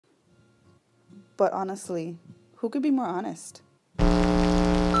But honestly, who could be more honest?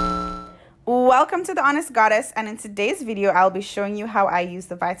 Welcome to The Honest Goddess, and in today's video, I'll be showing you how I use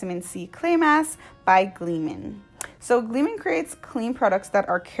the Vitamin C Clay Mask by Gleamin. So Gleamin creates clean products that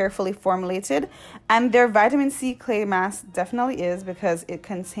are carefully formulated, and their Vitamin C Clay Mask definitely is, because it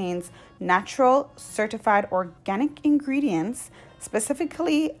contains natural, certified organic ingredients,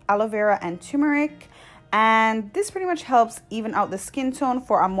 specifically aloe vera and turmeric, and this pretty much helps even out the skin tone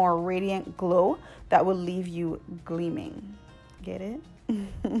for a more radiant glow that will leave you gleaming. Get it?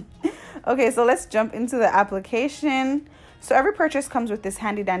 Okay, so let's jump into the application. So every purchase comes with this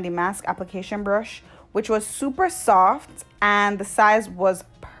handy dandy mask application brush, which was super soft and the size was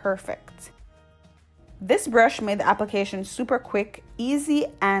perfect. This brush made the application super quick, easy,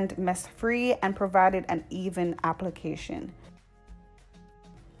 and mess-free, and provided an even application.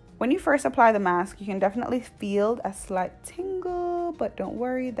 When you first apply the mask, you can definitely feel a slight tingle, but don't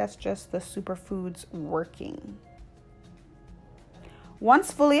worry, that's just the superfoods working.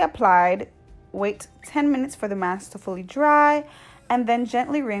 Once fully applied, wait 10 minutes for the mask to fully dry, and then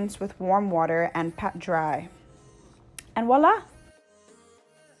gently rinse with warm water and pat dry. And voila!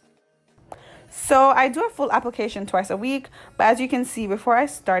 So I do a full application twice a week, but as you can see, before I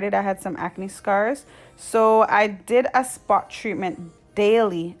started, I had some acne scars. So I did a spot treatment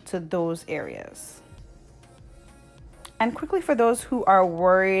daily to those areas. And quickly, for those who are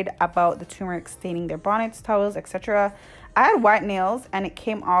worried about the turmeric staining their bonnets, towels, etc., I had white nails and it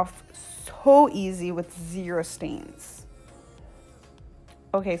came off so easy with 0 stains.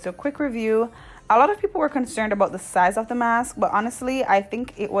 Okay, so quick review. A lot of people were concerned about the size of the mask, but honestly, I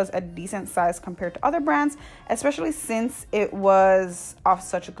think it was a decent size compared to other brands, especially since it was of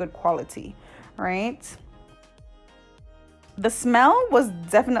such a good quality, right? The smell was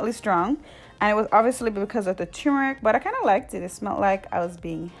definitely strong, and it was obviously because of the turmeric, but I kind of liked it. It smelled like I was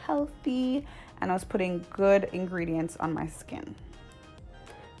being healthy and I was putting good ingredients on my skin.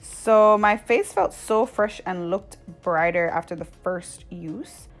 So my face felt so fresh and looked brighter after the first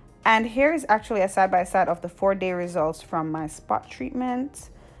use. And here is actually a side-by-side of the 4-day results from my spot treatment.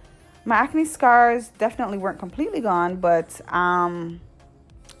 My acne scars definitely weren't completely gone, but I'm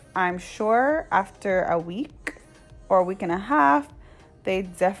sure after a week or a week and a half, they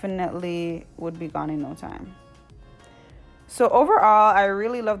definitely would be gone in no time. So overall, I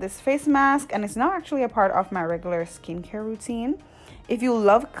really love this face mask, and it's now actually a part of my regular skincare routine. If you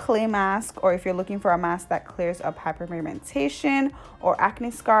love clay mask, or if you're looking for a mask that clears up hyperpigmentation or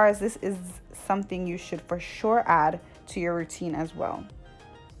acne scars, this is something you should for sure add to your routine as well.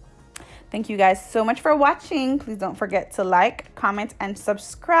 Thank you guys so much for watching. Please don't forget to like, comment, and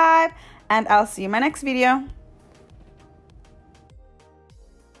subscribe, and I'll see you in my next video.